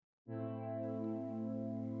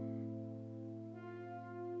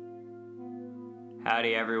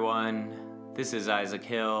Howdy everyone, this is Isaac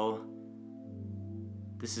Hill.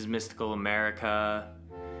 This is Mystical America,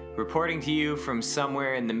 reporting to you from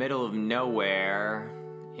somewhere in the middle of nowhere,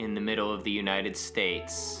 in the middle of the United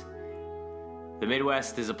States. The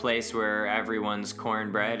Midwest is a place where everyone's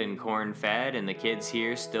cornbread and corn-fed, and the kids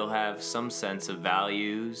here still have some sense of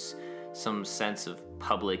values, some sense of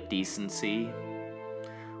public decency.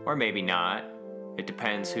 Or maybe not. It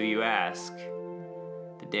depends who you ask.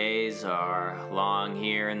 The days are long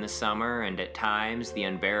here in the summer, and at times the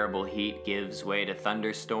unbearable heat gives way to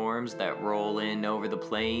thunderstorms that roll in over the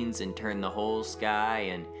plains and turn the whole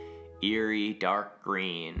sky an eerie dark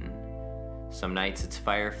green. Some nights it's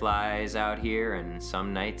fireflies out here, and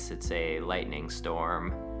some nights it's a lightning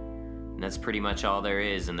storm. And that's pretty much all there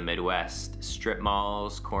is in the Midwest. Strip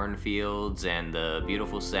malls, cornfields, and the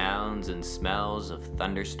beautiful sounds and smells of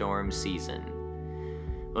thunderstorm season.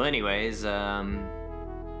 Well, anyways,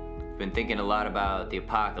 been thinking a lot about the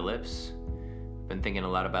apocalypse. Been thinking a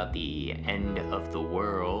lot about the end of the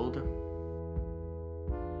world.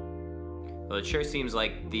 Well, it sure seems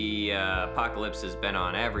like the apocalypse has been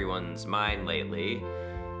on everyone's mind lately.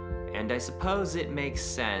 And I suppose it makes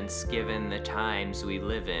sense given the times we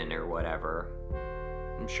live in or whatever.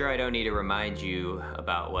 I'm sure I don't need to remind you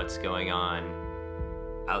about what's going on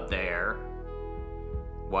out there.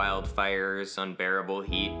 Wildfires, unbearable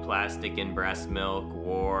heat, plastic in breast milk,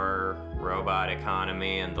 war, robot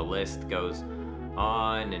economy, and the list goes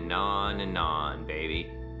on and on and on, baby.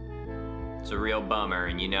 It's a real bummer,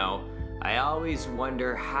 and you know, I always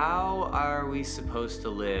wonder, how are we supposed to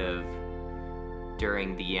live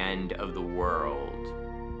during the end of the world?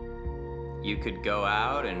 You could go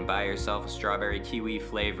out and buy yourself a strawberry kiwi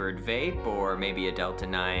flavored vape, or maybe a Delta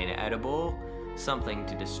 9 edible, something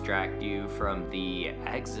to distract you from the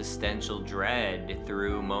existential dread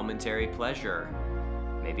through momentary pleasure.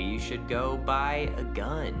 Maybe you should go buy a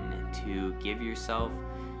gun to give yourself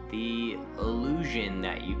the illusion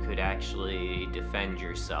that you could actually defend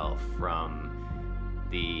yourself from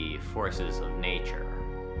the forces of nature.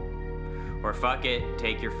 Or fuck it,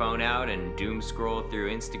 take your phone out and doom scroll through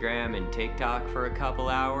Instagram and TikTok for a couple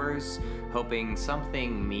hours, hoping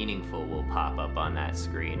something meaningful will pop up on that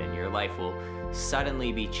screen and your life will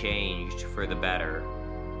suddenly be changed for the better.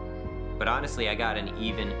 But honestly, I got an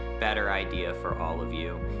even better idea for all of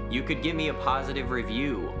you. You could give me a positive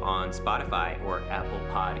review on Spotify or Apple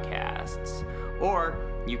Podcasts. Or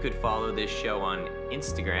you could follow this show on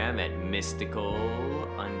Instagram at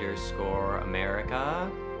mystical_America.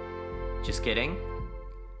 Just kidding.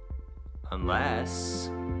 Unless...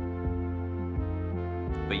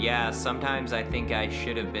 But yeah, sometimes I think I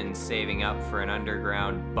should have been saving up for an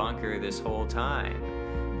underground bunker this whole time.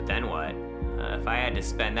 But then what? If I had to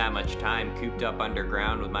spend that much time cooped up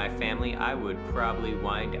underground with my family, I would probably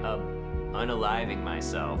wind up unaliving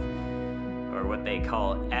myself. Or what they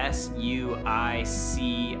call suicide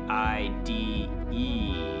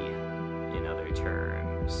in other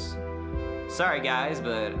terms. Sorry guys,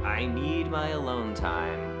 but I need my alone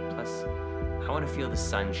time. Plus, I want to feel the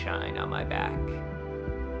sunshine on my back.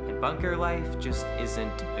 And bunker life just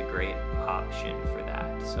isn't a great option for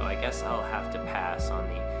that. So I guess I'll have to pass on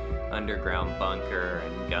the underground bunker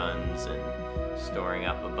and guns and storing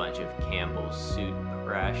up a bunch of Campbell's soup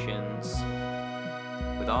rations.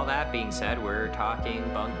 With all that being said, we're talking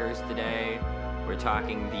bunkers today. We're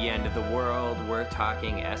talking the end of the world. We're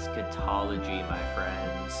talking eschatology, my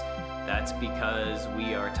friends. That's because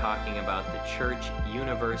we are talking about the Church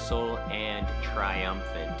Universal and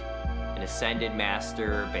Triumphant, an ascended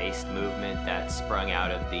master-based movement that sprung out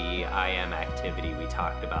of the I Am activity we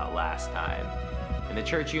talked about last time. And the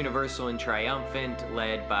Church Universal and Triumphant,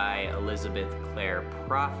 led by Elizabeth Clare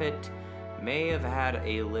Prophet, may have had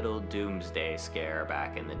a little doomsday scare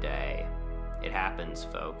back in the day. It happens,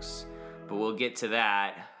 folks. But we'll get to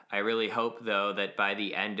that. I really hope, though, that by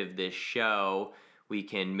the end of this show, we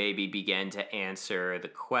can maybe begin to answer the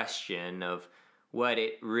question of what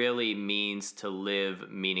it really means to live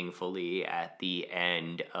meaningfully at the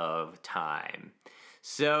end of time.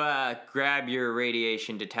 So grab your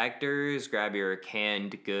radiation detectors, grab your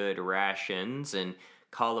canned good rations, and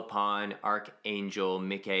call upon Archangel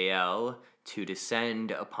Michael to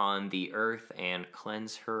descend upon the earth and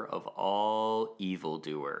cleanse her of all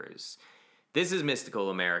evildoers. This is Mystical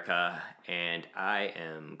America, and I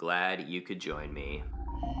am glad you could join me.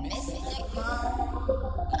 Mystical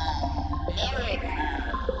America.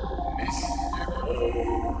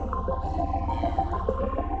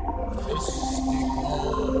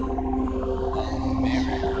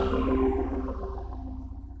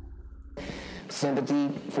 Sympathy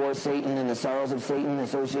for For Satan and the Sorrows of Satan,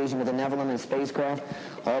 association with the Nephilim and spacecraft,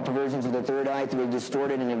 all perversions of the third eye through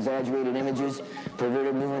distorted and exaggerated images,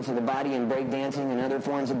 perverted movements of the body and break dancing and other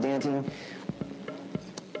forms of dancing.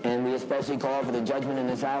 And we especially call for the judgment in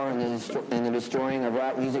this hour and the destroying of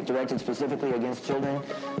rock music directed specifically against children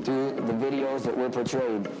through the videos that were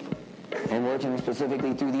portrayed. And working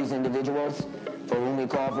specifically through these individuals, for whom we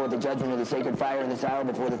call for the judgment of the sacred fire in this hour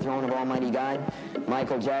before the throne of Almighty God,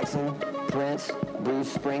 Michael Jackson, Prince,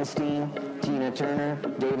 Bruce Springsteen, Tina Turner,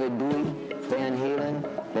 David Bowie, Van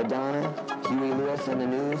Halen, Madonna, Huey Lewis and the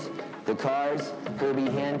News, The Cars, Herbie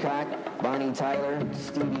Hancock, Bonnie Tyler,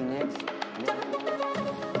 Stevie Nicks.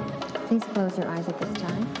 Please close your eyes at this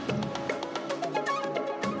time.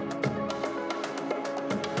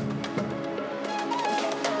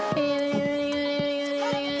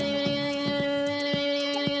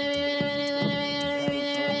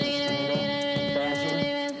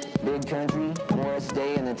 Big Country, Morris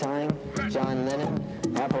Day and the Time, John Lennon,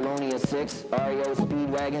 Apollonia 6, REO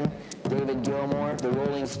Speedwagon, David Gilmour, The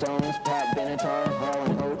Rolling Stones, Pat Benatar,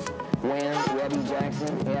 Hall & Oates, Wham, Rebby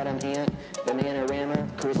Jackson, Adam Ant,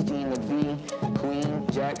 Bananarama, Christine McVie, Queen,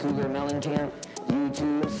 Jack Cougar Mellencamp,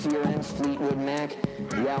 U2, Searins, Fleetwood Mac,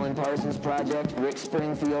 The Alan Parsons Project, Rick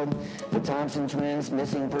Springfield, The Thompson Twins,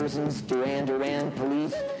 Missing Persons, Duran Duran,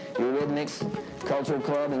 Police, Eurythmics, Culture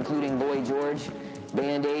Club, including Boy George,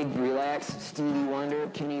 Band-Aid, Relax, Stevie Wonder,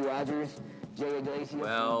 Kenny Rogers, Jay Iglesias.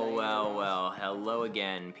 Well, hello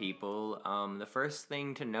again, people. The first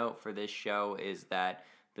thing to note for this show is that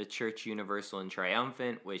the Church Universal and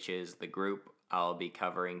Triumphant, which is the group I'll be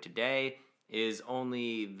covering today, is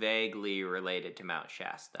only vaguely related to Mount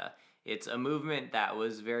Shasta. It's a movement that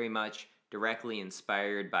was very much directly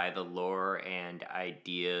inspired by the lore and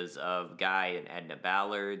ideas of Guy and Edna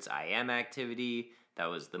Ballard's I Am activity. That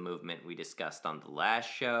was the movement we discussed on the last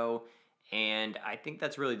show. And I think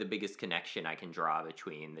that's really the biggest connection I can draw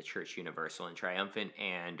between the Church Universal and Triumphant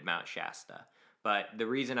and Mount Shasta. But the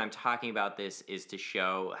reason I'm talking about this is to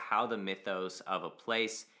show how the mythos of a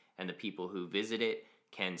place and the people who visit it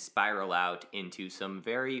can spiral out into some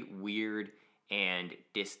very weird and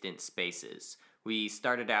distant spaces. We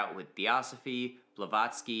started out with Theosophy,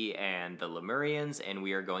 Blavatsky, and the Lemurians, and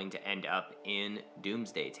we are going to end up in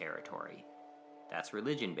Doomsday territory. That's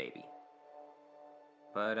religion, baby.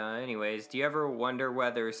 But anyways, do you ever wonder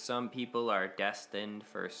whether some people are destined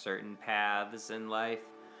for certain paths in life?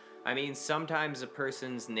 I mean, sometimes a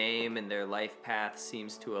person's name and their life path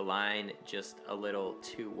seems to align just a little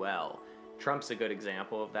too well. Trump's a good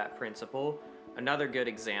example of that principle. Another good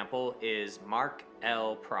example is Mark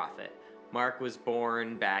L. Prophet. Mark was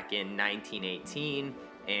born back in 1918,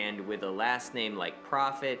 and with a last name like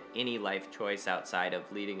Prophet, any life choice outside of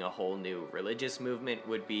leading a whole new religious movement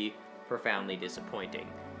would be profoundly disappointing.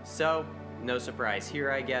 So, no surprise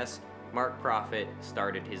here, I guess, Mark Prophet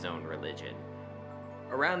started his own religion.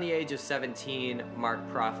 Around the age of 17, Mark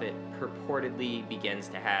Prophet purportedly begins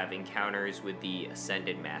to have encounters with the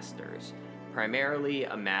Ascended Masters, primarily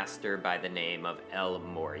a master by the name of El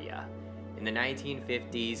Morya. In the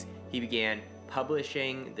 1950s, he began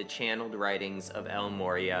publishing the channeled writings of El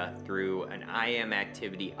Morya through an I Am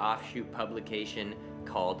activity offshoot publication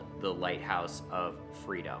called The Lighthouse of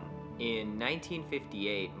Freedom. In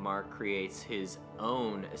 1958, Mark creates his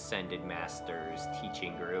own Ascended Masters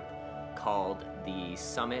teaching group called the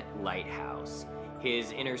Summit Lighthouse.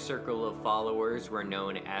 His inner circle of followers were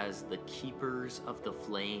known as the Keepers of the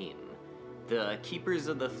Flame. The Keepers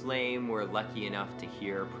of the Flame were lucky enough to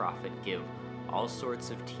hear Prophet give all sorts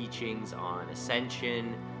of teachings on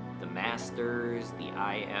ascension, the Masters, the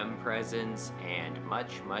I Am presence, and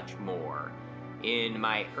much, much more. In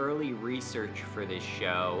my early research for this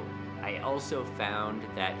show, I also found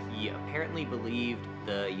that he apparently believed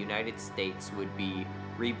the United States would be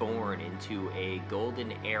reborn into a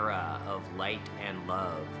golden era of light and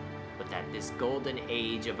love, but that this golden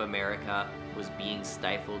age of America was being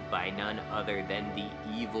stifled by none other than the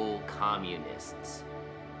evil communists.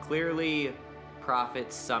 Clearly,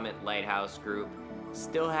 Prophet's Summit Lighthouse group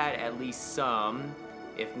still had at least some,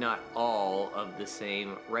 if not all, of the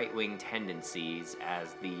same right-wing tendencies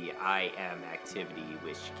as the I Am activity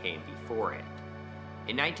which came before it.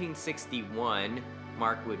 In 1961,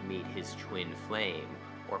 Mark would meet his twin flame,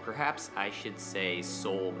 or perhaps I should say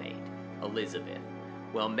soulmate, Elizabeth.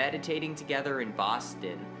 While meditating together in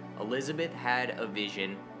Boston, Elizabeth had a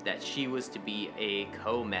vision that she was to be a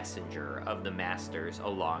co-messenger of the Masters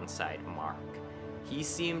alongside Mark. He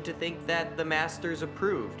seemed to think that the Masters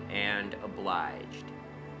approved and obliged.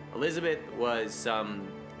 Elizabeth was some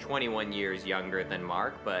 21 years younger than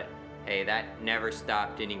Mark, but hey, that never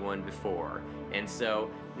stopped anyone before. And so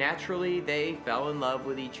naturally they fell in love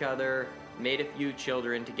with each other, made a few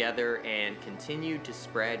children together, and continued to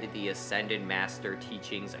spread the Ascended Master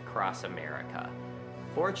teachings across America.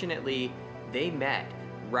 Fortunately, they met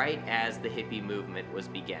right as the hippie movement was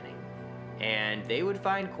beginning, and they would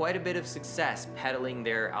find quite a bit of success peddling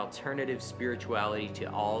their alternative spirituality to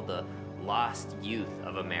all the lost youth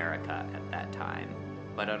of America at that time.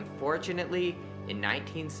 But unfortunately, in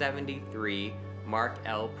 1973, Mark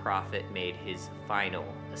L. Prophet made his final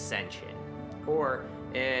ascension. Or,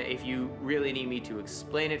 if you really need me to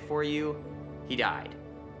explain it for you, he died.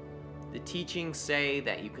 The teachings say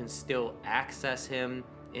that you can still access him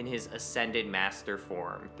in his ascended master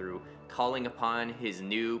form through calling upon his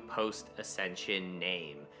new post-ascension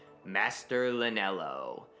name, Master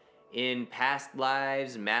Lanello. In past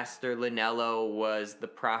lives, Master Lanello was the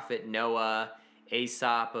prophet Noah,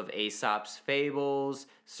 Aesop of Aesop's fables,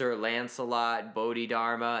 Sir Lancelot,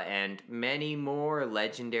 Bodhidharma, and many more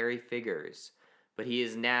legendary figures. But he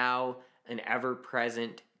is now an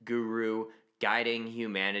ever-present guru guiding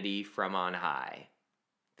humanity from on high.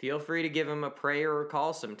 Feel free to give him a prayer or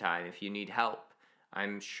call sometime if you need help.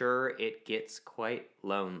 I'm sure it gets quite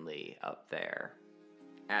lonely up there.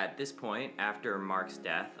 At this point, after Mark's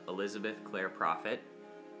death, Elizabeth Clare Prophet,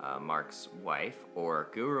 Mark's wife, or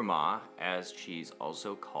Guru Ma, as she's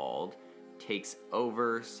also called, takes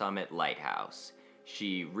over Summit Lighthouse.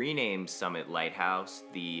 She renames Summit Lighthouse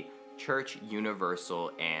the Church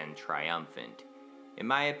Universal and Triumphant. In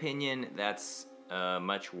my opinion, that's a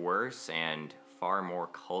much worse and far more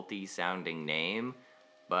culty sounding name,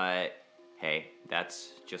 but hey,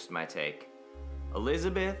 that's just my take.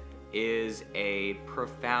 Elizabeth is a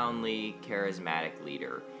profoundly charismatic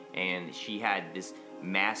leader, and she had this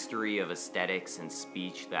mastery of aesthetics and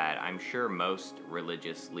speech that I'm sure most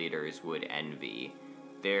religious leaders would envy.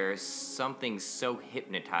 There's something so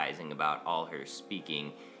hypnotizing about all her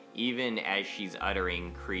speaking, even as she's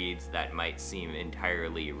uttering creeds that might seem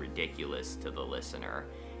entirely ridiculous to the listener.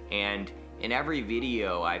 And in every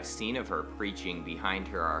video I've seen of her preaching, behind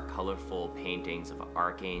her are colorful paintings of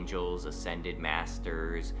archangels, ascended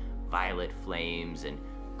masters, violet flames, and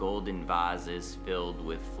golden vases filled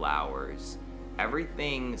with flowers.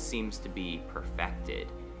 Everything seems to be perfected.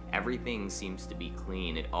 Everything seems to be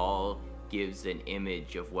clean. It all gives an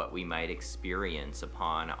image of what we might experience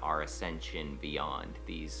upon our ascension beyond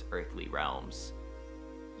these earthly realms.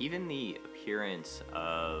 Even the appearance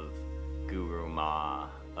of Guru Ma,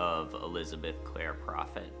 of Elizabeth Clare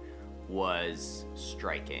Prophet, was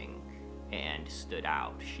striking and stood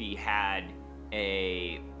out. She had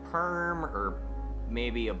a perm or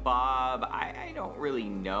maybe a bob. I don't really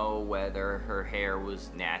know whether her hair was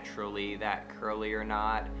naturally that curly or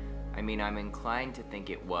not. I mean, I'm inclined to think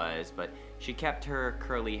it was, but she kept her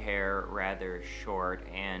curly hair rather short,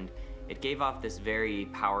 and it gave off this very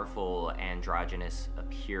powerful androgynous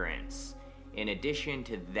appearance. In addition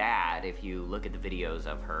to that, if you look at the videos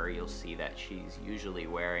of her, you'll see that she's usually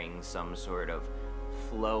wearing some sort of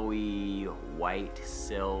flowy white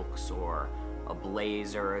silks or a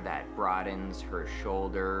blazer that broadens her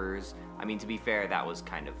shoulders. I mean, to be fair, that was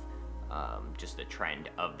kind of just a trend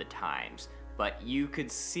of the times. But you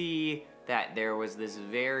could see that there was this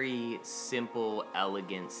very simple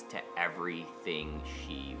elegance to everything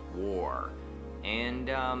she wore.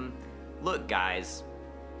 And look, guys,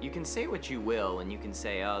 you can say what you will, and you can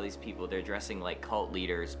say, oh, these people, they're dressing like cult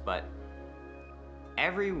leaders, but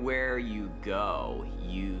everywhere you go,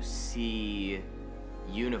 you see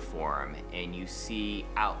uniform, and you see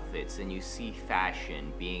outfits, and you see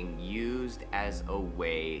fashion being used as a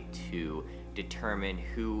way to determine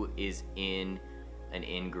who is in an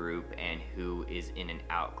in-group and who is in an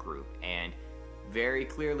out-group. And very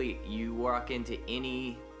clearly, you walk into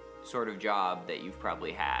any sort of job that you've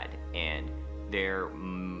probably had, and there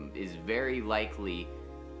is very likely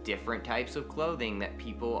different types of clothing that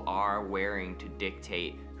people are wearing to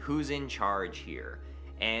dictate who's in charge here.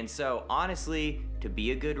 And so, honestly, to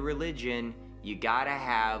be a good religion, you gotta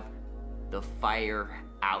have the fire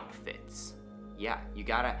outfits. Yeah, you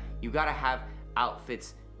gotta have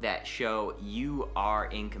outfits that show you are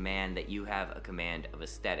in command, that you have a command of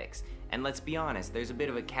aesthetics. And let's be honest, there's a bit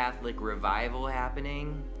of a Catholic revival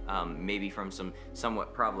happening, maybe from some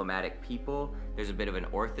somewhat problematic people. There's a bit of an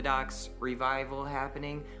Orthodox revival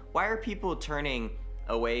happening. Why are people turning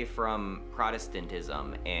away from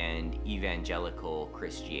Protestantism and evangelical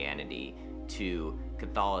Christianity to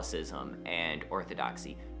Catholicism and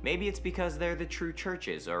Orthodoxy? Maybe it's because they're the true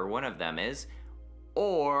churches, or one of them is.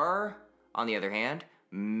 Or, on the other hand,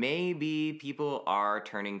 maybe people are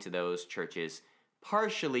turning to those churches,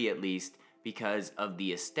 partially at least, because of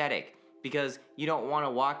the aesthetic because you don't want to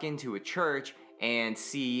walk into a church and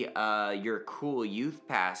see your cool youth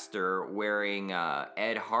pastor wearing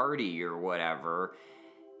Ed Hardy or whatever.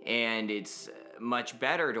 And it's much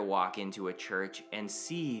better to walk into a church and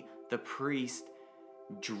see the priest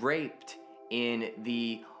draped in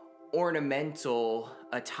the ornamental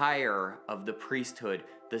attire of the priesthood,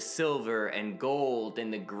 the silver and gold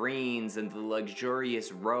and the greens and the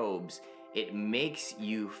luxurious robes. It makes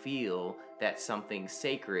you feel that something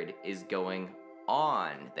sacred is going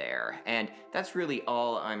on there. And that's really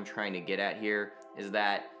all I'm trying to get at here, is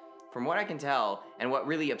that from what I can tell, and what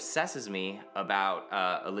really obsesses me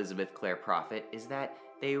about Elizabeth Clare Prophet, is that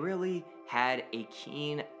they really had a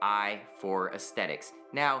keen eye for aesthetics.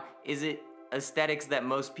 Now, is it aesthetics that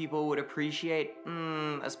most people would appreciate?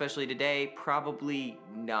 Especially today, probably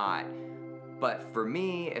not. But for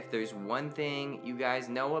me, if there's one thing you guys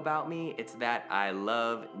know about me, it's that I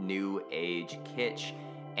love New Age kitsch.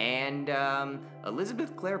 And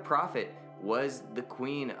Elizabeth Clare Prophet was the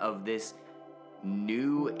queen of this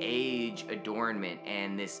New Age adornment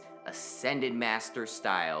and this Ascended Master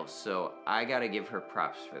style, so I gotta give her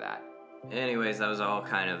props for that. Anyways, that was all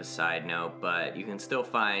kind of a side note, but you can still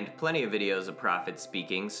find plenty of videos of Prophet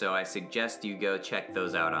speaking, so I suggest you go check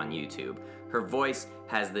those out on YouTube. Her voice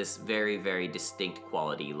has this very, very distinct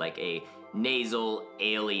quality, like a nasal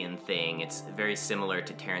alien thing. It's very similar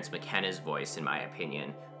to Terence McKenna's voice, in my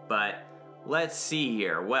opinion. But let's see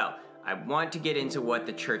here. Well, I want to get into what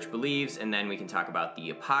the church believes, and then we can talk about the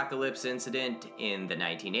apocalypse incident in the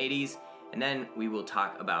 1980s, and then we will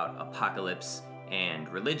talk about apocalypse and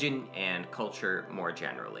religion and culture more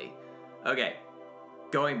generally. Okay,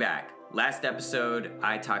 going back. Last episode,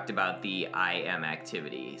 I talked about the I am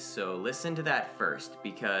activity, so listen to that first,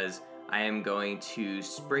 because I am going to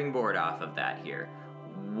springboard off of that here.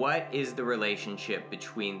 What is the relationship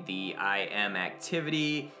between the I am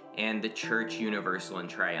activity and the Church Universal and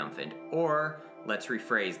Triumphant? Or, let's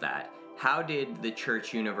rephrase that. How did the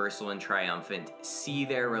Church Universal and Triumphant see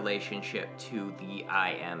their relationship to the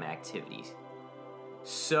I am activities?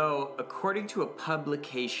 So, according to a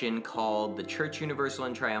publication called The Church Universal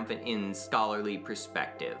and Triumphant in Scholarly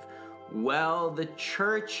Perspective, well, the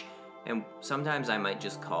Church, and sometimes I might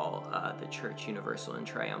just call the Church Universal and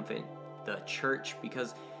Triumphant the Church,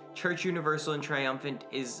 because Church Universal and Triumphant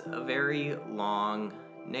is a very long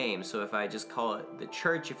name. So if I just call it the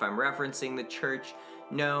Church, if I'm referencing the Church,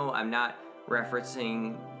 no, I'm not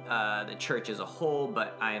referencing the Church as a whole,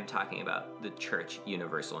 but I am talking about the Church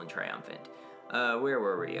Universal and Triumphant. Where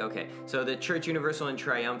were we? Okay, so the Church Universal and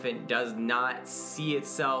Triumphant does not see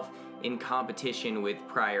itself in competition with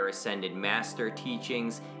prior Ascended Master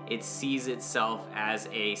teachings. It sees itself as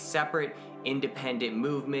a separate, independent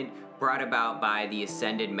movement brought about by the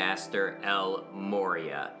Ascended Master El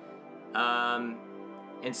Morya.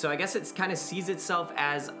 And so I guess it kind of sees itself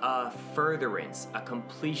as a furtherance, a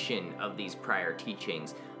completion of these prior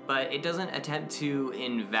teachings, but it doesn't attempt to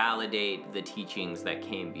invalidate the teachings that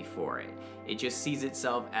came before it. It just sees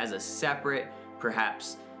itself as a separate,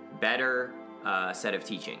 perhaps better set of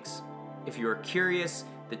teachings. If you are curious,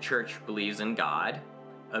 the Church believes in God,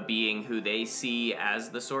 a being who they see as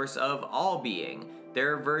the source of all being.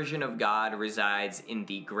 Their version of God resides in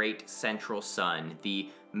the great central sun, the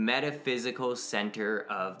metaphysical center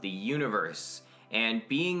of the universe. And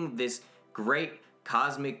being this great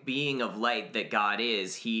cosmic being of light that God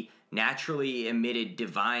is, he naturally emitted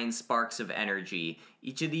divine sparks of energy.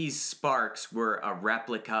 Each of these sparks were a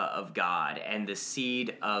replica of God and the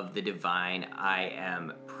seed of the divine I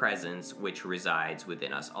am presence which resides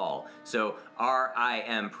within us all. So our I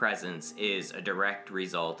am presence is a direct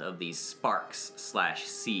result of these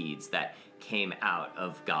sparks/seeds that came out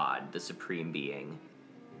of God, the supreme being.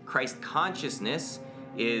 Christ consciousness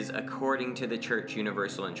is, according to the Church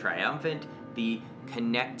Universal and Triumphant, the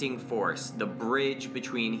connecting force, the bridge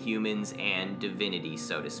between humans and divinity,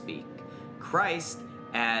 so to speak. Christ,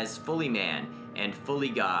 as fully man and fully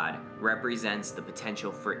God, represents the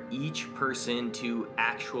potential for each person to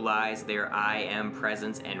actualize their I am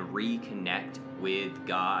presence and reconnect with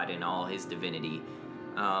God in all his divinity.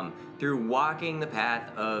 Through walking the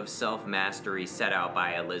path of self-mastery set out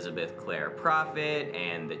by Elizabeth Clare Prophet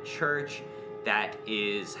and the Church, that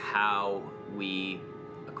is how we,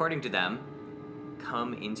 according to them,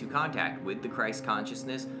 come into contact with the Christ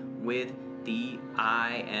consciousness, with the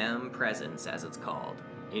I am presence, as it's called.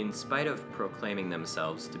 In spite of proclaiming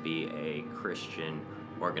themselves to be a Christian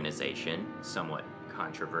organization, somewhat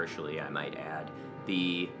controversially I might add,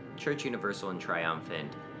 the Church Universal and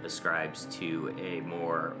Triumphant ascribes to a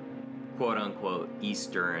more quote-unquote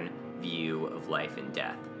Eastern view of life and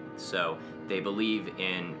death. So they believe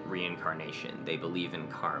in reincarnation, they believe in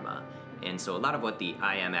karma, And so a lot of what the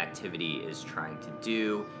I am activity is trying to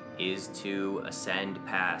do is to ascend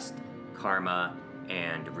past karma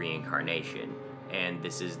and reincarnation. And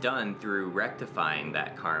this is done through rectifying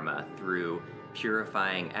that karma through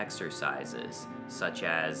purifying exercises, such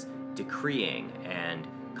as decreeing and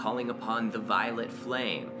calling upon the violet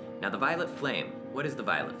flame. Now, the violet flame, what is the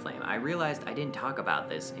violet flame? I realized I didn't talk about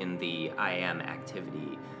this in the I am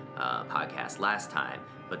activity podcast last time,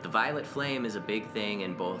 but the violet flame is a big thing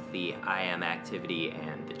in both the I am activity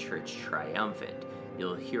and the church triumphant.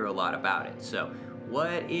 You'll hear a lot about it. So,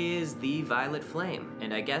 what is the violet flame?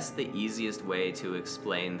 And I guess the easiest way to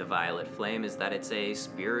explain the violet flame is that it's a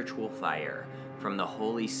spiritual fire from the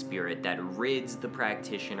Holy Spirit that rids the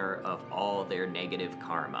practitioner of all their negative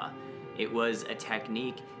karma. It was a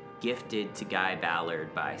technique gifted to Guy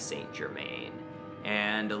Ballard by Saint Germain.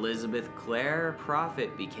 And Elizabeth Clare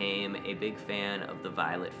Prophet became a big fan of the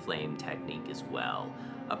violet flame technique as well.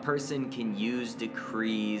 A person can use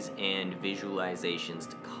decrees and visualizations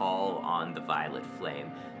to call on the violet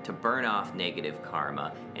flame to burn off negative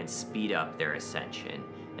karma and speed up their ascension.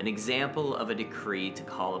 An example of a decree to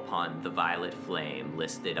call upon the violet flame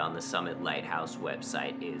listed on the Summit Lighthouse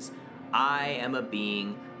website is, I am a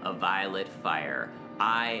being of violet fire.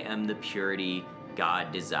 I am the purity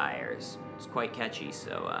God desires. It's quite catchy,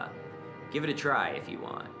 so give it a try if you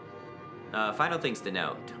want. Final things to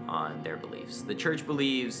note on their beliefs. The church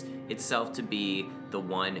believes itself to be the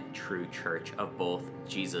one true church of both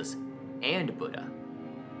Jesus and Buddha.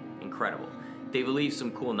 Incredible. They believe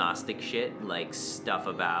some cool Gnostic shit, like stuff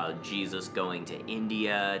about Jesus going to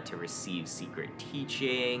India to receive secret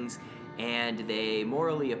teachings, and they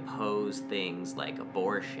morally oppose things like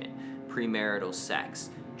abortion, premarital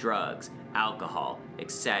sex, drugs, alcohol,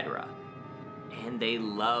 etc. And they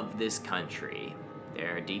love this country.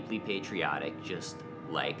 They're deeply patriotic, just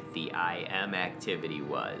like the I am activity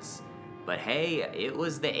was. But hey, it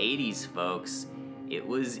was the 80s, folks. It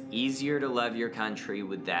was easier to love your country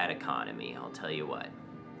with that economy, I'll tell you what.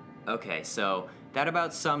 Okay, so that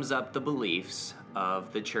about sums up the beliefs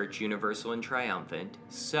of the Church Universal and Triumphant.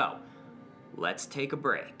 So, let's take a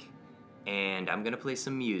break. And I'm gonna play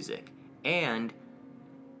some music. And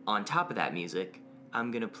on top of that music,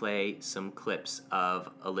 I'm gonna play some clips of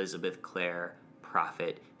Elizabeth Clare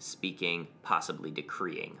Prophet speaking, possibly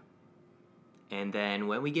decreeing. And then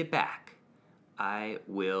when we get back, I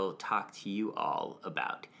will talk to you all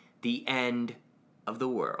about the end of the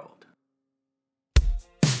world.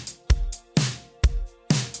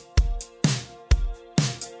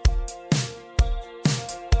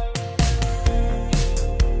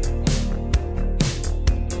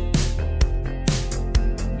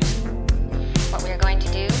 What we're going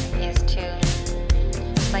to do is to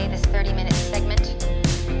play this 30-minute segment,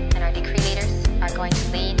 and our decree leaders are going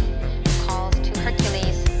to lead calls to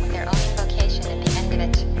Hercules with their own invocation at the end of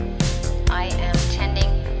it. I am tending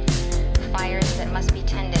fires that must be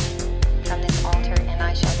tended.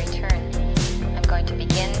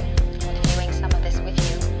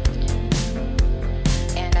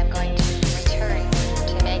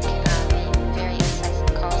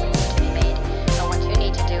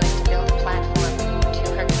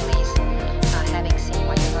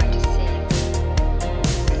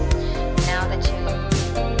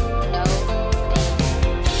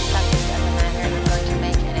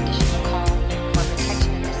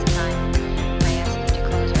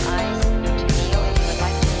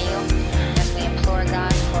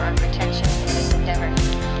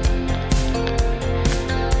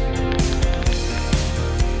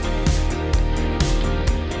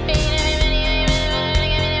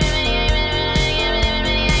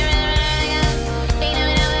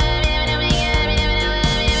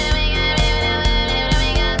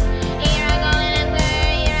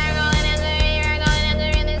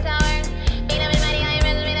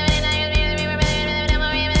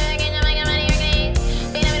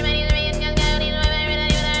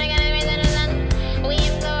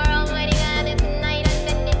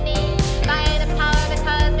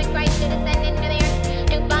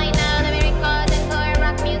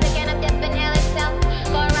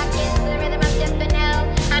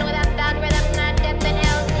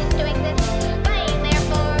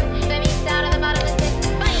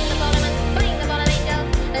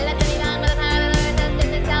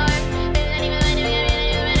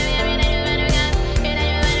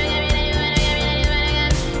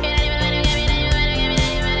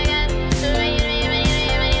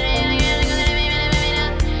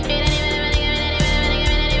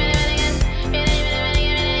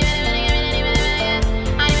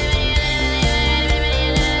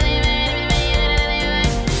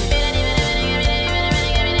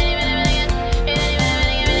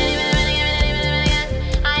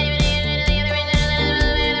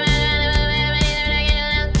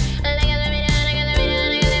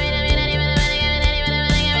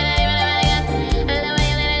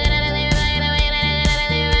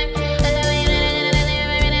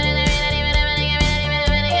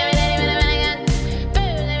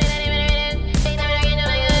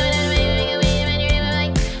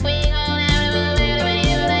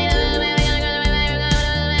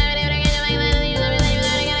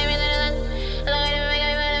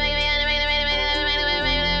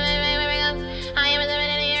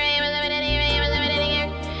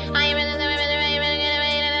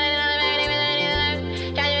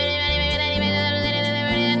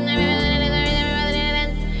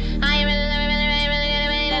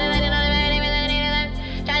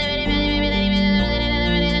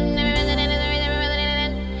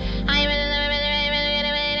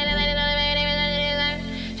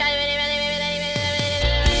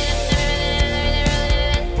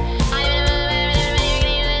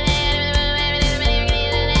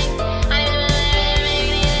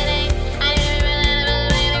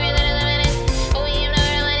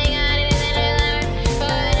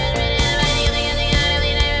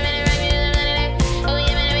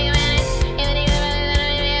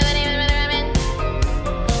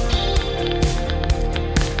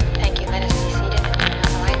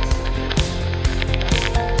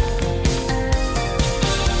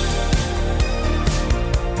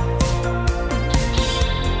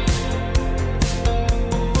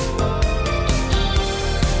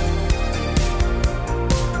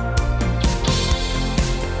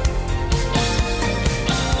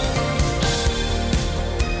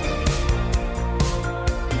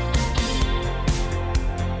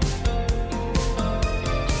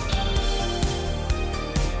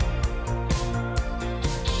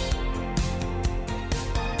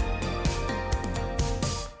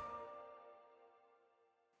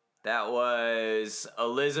 That was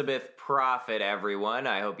Elizabeth Prophet, everyone.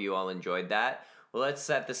 I hope you all enjoyed that. Well, let's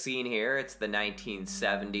set the scene here. It's the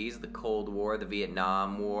 1970s, the Cold War, the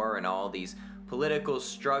Vietnam War, and all these political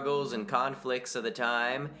struggles and conflicts of the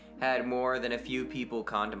time had more than a few people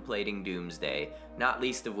contemplating doomsday, not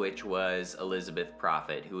least of which was Elizabeth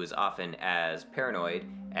Prophet, who was often as paranoid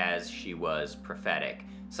as she was prophetic.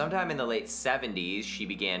 Sometime in the late 70s, she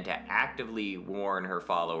began to actively warn her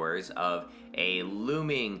followers of a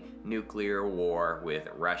looming nuclear war with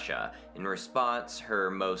Russia. In response, her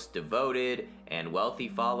most devoted and wealthy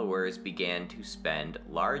followers began to spend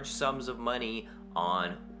large sums of money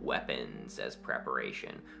on weapons as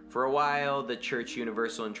preparation. For a while, the Church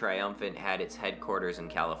Universal and Triumphant had its headquarters in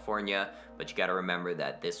California, but you gotta remember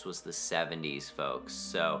that this was the 70s, folks,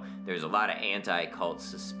 so there's a lot of anti-cult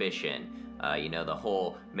suspicion. The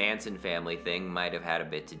whole Manson family thing might have had a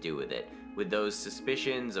bit to do with it. With those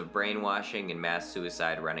suspicions of brainwashing and mass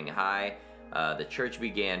suicide running high, the church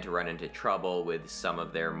began to run into trouble with some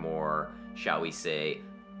of their more, shall we say,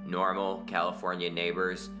 normal California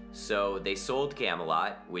neighbors. So they sold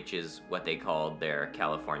Camelot, which is what they called their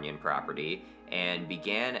Californian property, and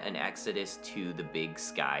began an exodus to the Big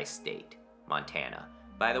Sky State, Montana.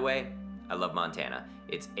 By the way, I love Montana.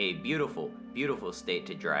 It's a beautiful, beautiful state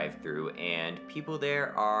to drive through, and people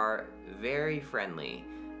there are very friendly.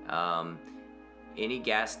 Any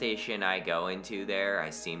gas station I go into there, I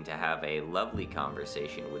seem to have a lovely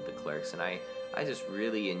conversation with the clerks, and I just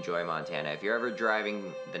really enjoy Montana. If you're ever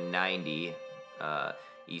driving the 90,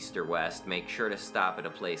 east or west, make sure to stop at a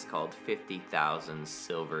place called 50,000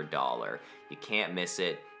 Silver Dollar. You can't miss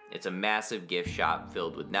it. It's a massive gift shop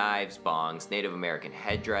filled with knives, bongs, Native American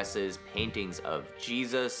headdresses, paintings of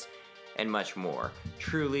Jesus, and much more.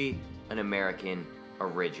 Truly an American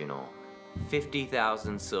original.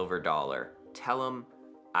 50,000 Silver Dollar. Tell 'em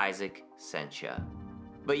Isaac sent ya.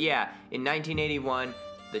 But yeah, in 1981,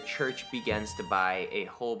 the church begins to buy a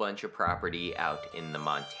whole bunch of property out in the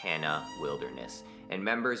Montana wilderness, and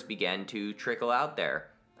members began to trickle out there.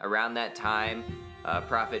 Around that time,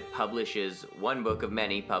 Prophet publishes one book of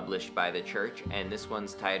many published by the church, and this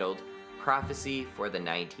one's titled Prophecy for the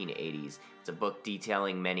 1980s. It's a book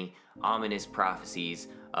detailing many ominous prophecies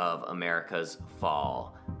of America's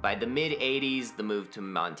fall. By the mid-80s, the move to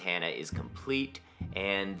Montana is complete,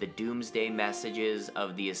 and the doomsday messages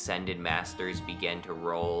of the ascended masters begin to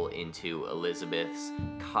roll into Elizabeth's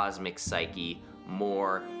cosmic psyche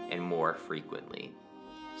more and more frequently.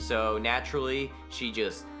 So naturally, she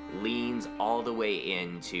just leans all the way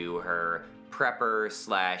into her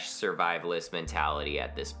prepper/survivalist mentality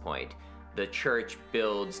at this point. The church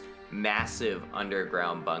builds massive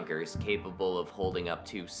underground bunkers capable of holding up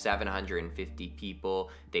to 750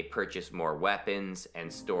 people. They purchase more weapons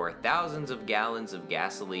and store thousands of gallons of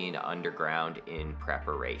gasoline underground in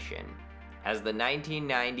preparation. As the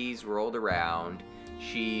 1990s rolled around,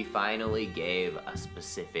 she finally gave a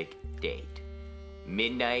specific date.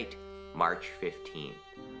 Midnight, March 15th,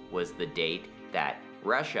 was the date that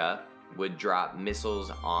Russia would drop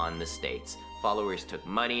missiles on the States. Followers took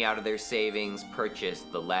money out of their savings,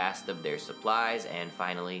 purchased the last of their supplies, and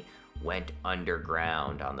finally went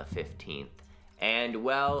underground on the 15th. And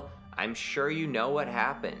well, I'm sure you know what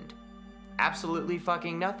happened. Absolutely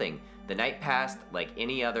fucking nothing. The night passed like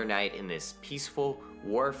any other night in this peaceful,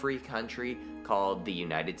 war-free country called the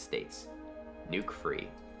United States. Nuke-free.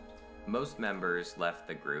 Most members left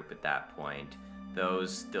the group at that point.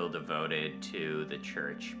 Those still devoted to the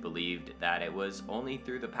church believed that it was only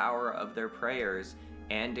through the power of their prayers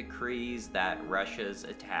and decrees that Russia's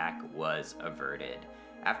attack was averted.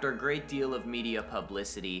 After a great deal of media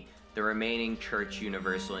publicity, the remaining Church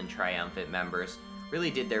Universal and Triumphant members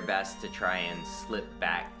really did their best to try and slip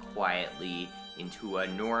back quietly into a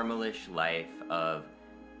normalish life of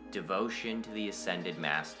devotion to the ascended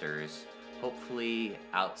masters, hopefully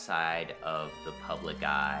outside of the public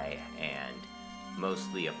eye and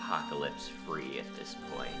mostly apocalypse-free at this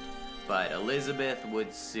point. But Elizabeth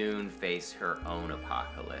would soon face her own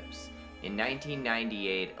apocalypse. In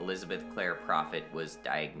 1998, Elizabeth Clare Prophet was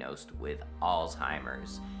diagnosed with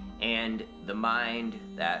Alzheimer's, and the mind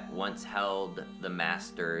that once held the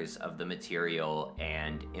masters of the material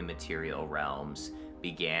and immaterial realms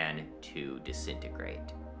began to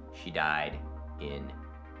disintegrate. She died in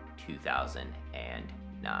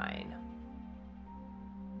 2009.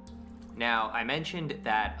 Now, I mentioned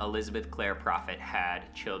that Elizabeth Clare Prophet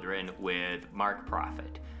had children with Mark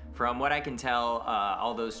Prophet. From what I can tell,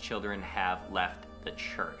 all those children have left the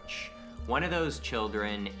church. One of those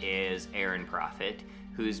children is Aaron Prophet.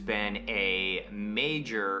 who's been a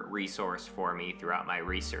major resource for me throughout my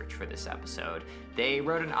research for this episode. They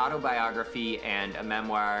wrote an autobiography and a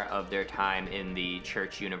memoir of their time in the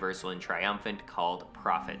Church Universal and Triumphant called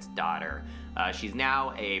Prophet's Daughter. She's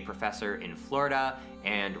now a professor in Florida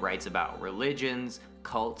and writes about religions,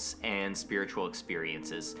 cults, and spiritual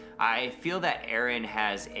experiences. I feel that Erin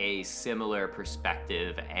has a similar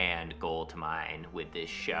perspective and goal to mine with this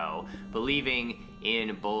show, believing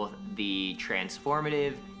in both the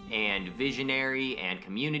transformative and visionary and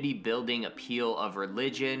community building appeal of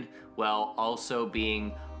religion, while also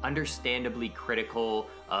being understandably critical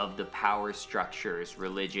of the power structures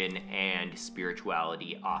religion and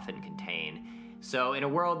spirituality often contain. So in a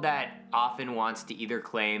world that often wants to either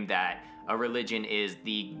claim that a religion is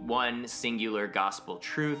the one singular gospel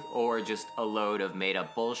truth or just a load of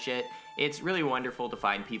made-up bullshit, it's really wonderful to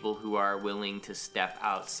find people who are willing to step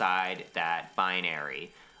outside that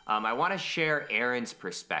binary. I want to share Erin's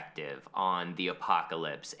perspective on the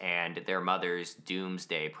apocalypse and their mother's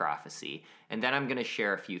doomsday prophecy, and then I'm going to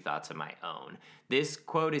share a few thoughts of my own. This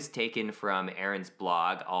quote is taken from Erin's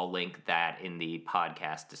blog. I'll link that in the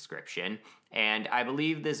podcast description. And I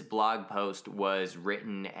believe this blog post was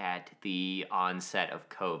written at the onset of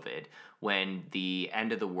COVID, when the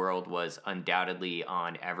end of the world was undoubtedly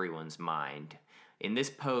on everyone's mind. In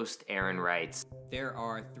this post, Erin writes, "There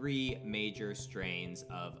are three major strains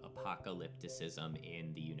of apocalypticism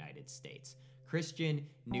in the United States: Christian,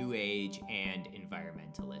 New Age, and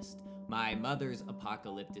environmentalist. My mother's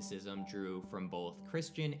apocalypticism drew from both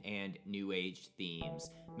Christian and New Age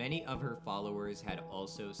themes. Many of her followers had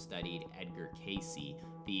also studied Edgar Cayce,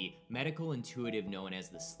 the medical intuitive known as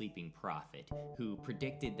the Sleeping Prophet, who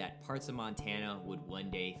predicted that parts of Montana would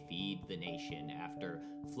one day feed the nation after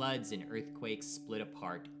floods and earthquakes split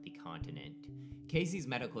apart the continent. Cayce's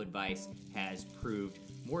medical advice has proved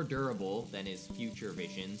more durable than his future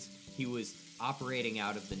visions. He was operating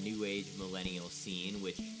out of the New Age millennial scene,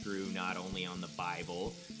 which drew not only on the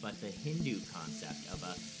Bible, but the Hindu concept of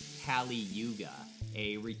a Kali Yuga,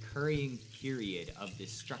 a recurring period of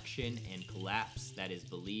destruction and collapse that is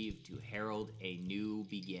believed to herald a new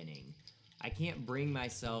beginning. I can't bring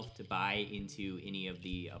myself to buy into any of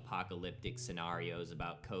the apocalyptic scenarios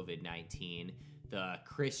about COVID-19. The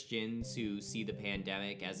Christians who see the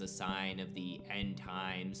pandemic as a sign of the end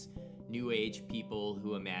times, New Age people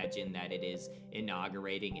who imagine that it is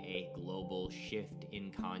inaugurating a global shift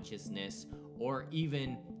in consciousness, or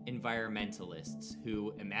even environmentalists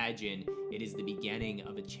who imagine it is the beginning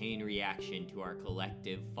of a chain reaction to our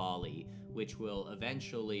collective folly, which will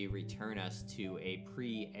eventually return us to a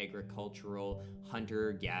pre-agricultural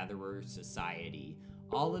hunter-gatherer society.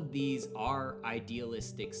 All of these are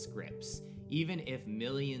idealistic scripts. Even if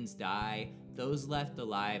millions die, those left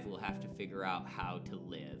alive will have to figure out how to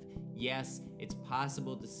live. Yes, it's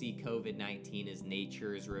possible to see COVID-19 as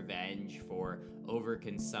nature's revenge for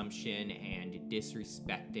overconsumption and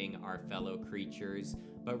disrespecting our fellow creatures,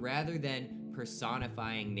 but rather than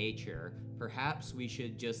personifying nature, perhaps we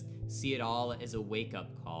should just see it all as a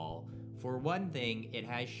wake-up call. For one thing, it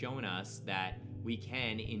has shown us that we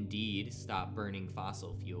can indeed stop burning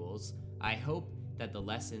fossil fuels. I hope that the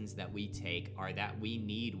lessons that we take are that we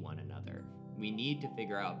need one another. We need to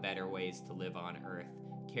figure out better ways to live on Earth,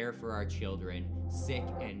 care for our children, sick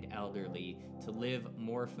and elderly, to live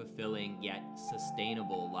more fulfilling yet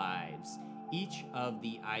sustainable lives. Each of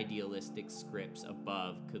the idealistic scripts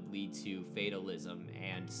above could lead to fatalism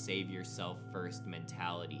and save yourself first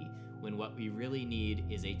mentality, when what we really need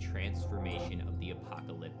is a transformation of the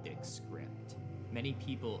apocalyptic script. Many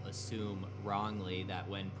people assume wrongly that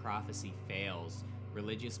when prophecy fails,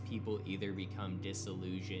 religious people either become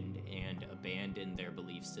disillusioned and abandon their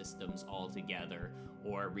belief systems altogether,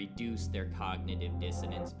 or reduce their cognitive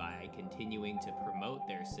dissonance by continuing to promote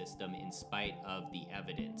their system in spite of the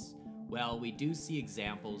evidence. Well, we do see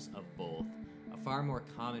examples of both. A far more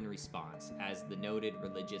common response, as the noted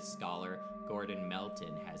religious scholar Gordon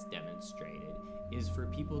Melton has demonstrated, is for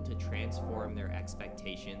people to transform their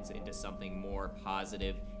expectations into something more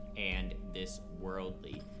positive and this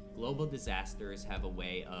worldly. Global disasters have a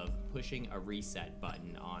way of pushing a reset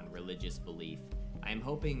button on religious belief. I am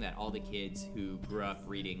hoping that all the kids who grew up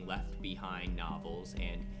reading Left Behind novels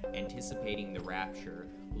and anticipating the rapture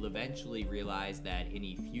will eventually realize that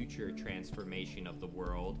any future transformation of the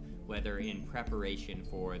world, whether in preparation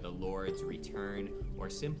for the Lord's return or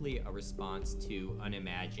simply a response to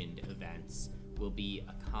unimagined events, will be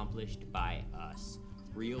accomplished by us,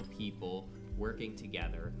 real people working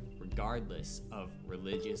together regardless of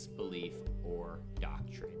religious belief or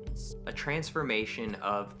doctrines. A transformation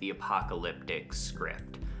of the apocalyptic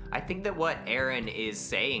script. I think that what Aaron is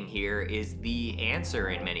saying here is the answer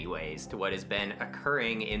in many ways to what has been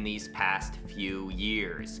occurring in these past few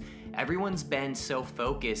years. Everyone's been so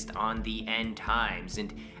focused on the end times,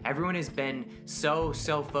 and everyone has been so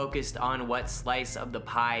focused on what slice of the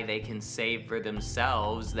pie they can save for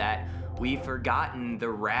themselves that we've forgotten the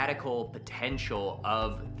radical potential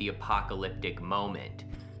of the apocalyptic moment.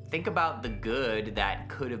 Think about the good that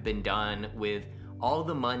could have been done with all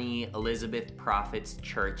the money Elizabeth Prophet's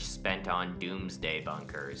church spent on doomsday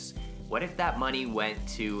bunkers. What if that money went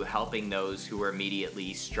to helping those who were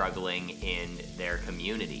immediately struggling in their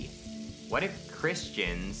community? What if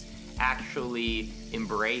Christians actually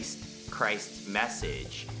embraced Christ's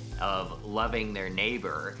message of loving their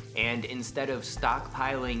neighbor, and instead of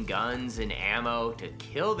stockpiling guns and ammo to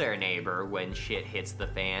kill their neighbor when shit hits the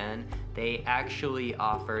fan, they actually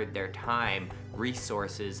offered their time,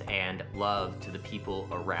 resources, and love to the people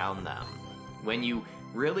around them? When you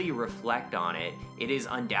really reflect on it, it is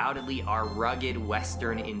undoubtedly our rugged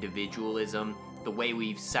Western individualism, the way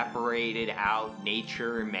we've separated out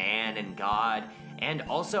nature, man, and God, and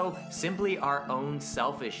also simply our own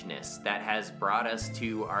selfishness that has brought us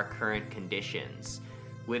to our current conditions.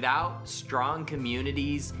 Without strong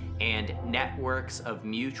communities and networks of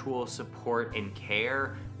mutual support and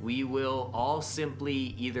care, we will all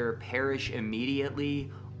simply either perish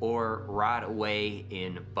immediately or rot away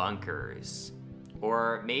in bunkers.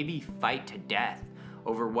 Or maybe fight to death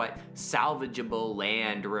over what salvageable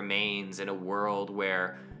land remains in a world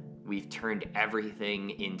where we've turned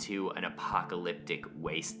everything into an apocalyptic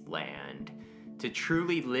wasteland. To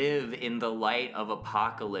truly live in the light of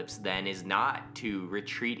apocalypse, then, is not to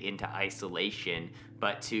retreat into isolation,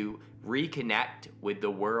 but to reconnect with the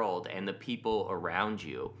world and the people around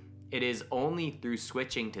you. It is only through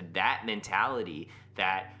switching to that mentality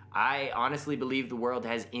that I honestly believe the world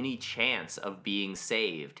has any chance of being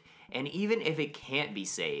saved. And even if it can't be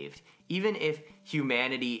saved, even if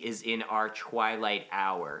humanity is in our twilight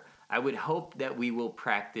hour, I would hope that we will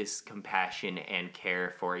practice compassion and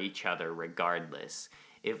care for each other regardless,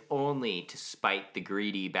 if only to spite the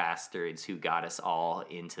greedy bastards who got us all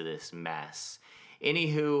into this mess.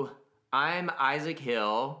 Anywho, I'm Isaac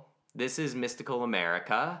Hill. This is Mystical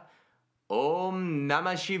America. Om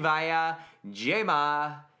Namah Shivaya, Jai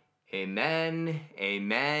Ma. Amen,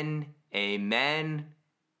 amen, amen.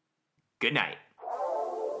 Good night.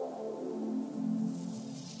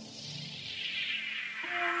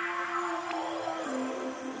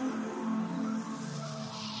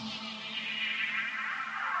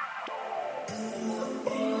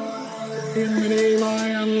 In the name I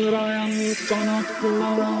am, Son of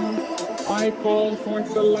Tomorrow. I call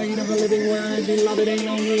forth the light of the living word, beloved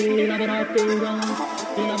Elohim, beloved Archangel,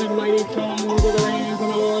 beloved mighty tongues of the rays of the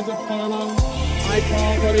Lords of Paramount. I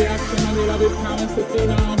call for the action of beloved Pallas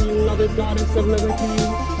Athena, beloved Goddess of Liberty,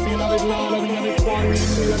 beloved Lord of beloved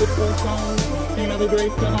Quadrian, beloved Fortune, beloved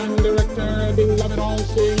Great Divine Director, beloved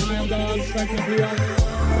All-Seeing Eye of God, strength of the earth.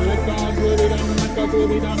 Let God's will be done, let God's will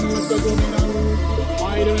be done, let God's will be done.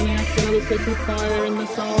 I do in the action of the sacred fire in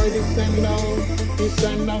this hour,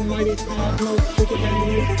 descend down, mighty cosmos, super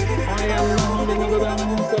days. I am the holding of the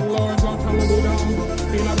balance of Lord's automobiles,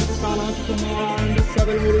 beloved Son of tomorrow, and the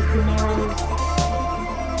 7 holy tomorrows.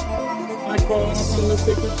 I call upon the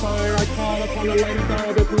sacred fire, I call upon the light of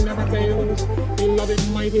God that never fails. Beloved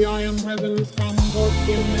mighty I am presence, come forth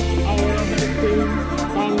in this hour of victory.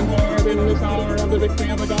 Come forth in this hour of the victory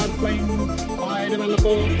of the God flame. I demand the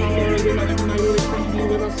full power, beloved mighty, return you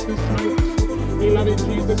with us this night. Beloved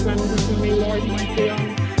Jesus, send to me, Lord mighty, thou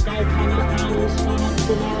come, Son of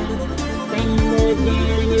tomorrow. Come forth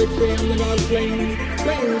now in the victory of the God flame.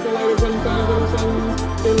 Flames the light of 1,000 suns.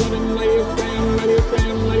 Beloved mighty Sam, mighty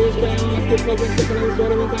Sam, mighty Sam. Let this lovely sickness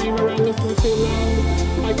sort of a time around us mercy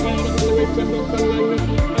now. I call upon the rich and the sunlight.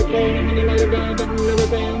 I call upon the light of God that never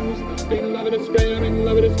fails. Beloved is grand,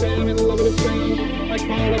 beloved is grand, beloved is grand. I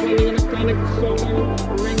call upon the electronic solar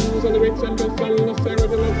rings of the great central sun, the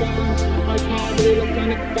seraphim of God. I call for the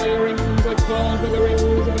electronic fire rings. I call for the rings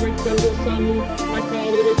of the great central sun. I call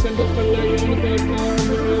for the great central sunlight and the full power of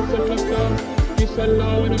the real sun of God. Descend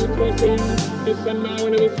now into the 14. Descend now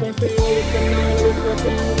into the 14. Descend now into the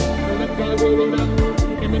 14. And let God's will be done.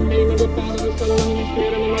 In the name of the Father, the Son, and the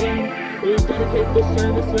Spirit, and the Mother. We dedicate this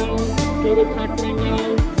service now to the tackling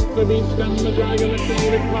now. The beast and the dragon, the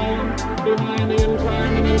creative power, behind the entire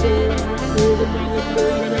dimension, through the promise to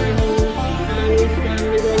the very hole, and we stand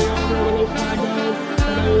before the armor of the Most High God,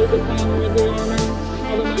 and those upon with the armor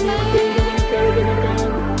of the mighty archangels and seraphim of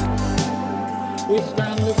God. We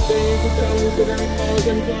stand days to challenge the very cause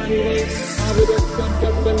and primeval of the death and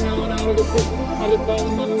kept them down out of the pit of the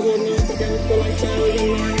fallen ungodliness against the light bearers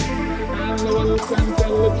and light. And the one sent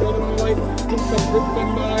and the children of light to suffer them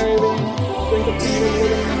by thee. Drink of freedom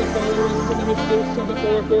with them and the fallen ones in the misuse of the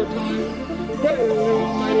fourth time. Praise the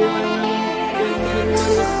Almighty Iron in the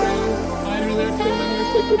middle of sound. Iron their sin and their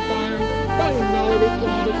sacred fire. Bind all of his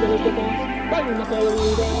law that fills the boss. Bind the fallen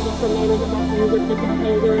ones all the promoters of rock music, the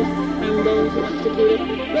composers, and those who execute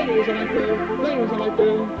it. Blaze on I fill, blaze on I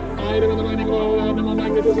fill. I do in the mighty glow, abnormal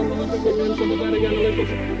magnetism, malicious ignorance, sympathetic analysis.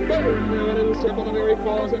 Burn the evidence, circle the very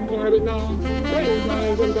cause and carve it down. Blaze the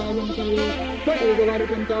light of 10,000 suns. Blaze the light of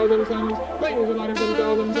 10,000 suns. Blaze the light of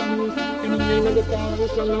 10,000 suns. In the name of the Father, the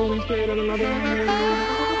Son, and the Holy Spirit, and another.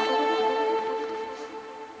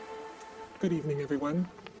 Good evening, everyone.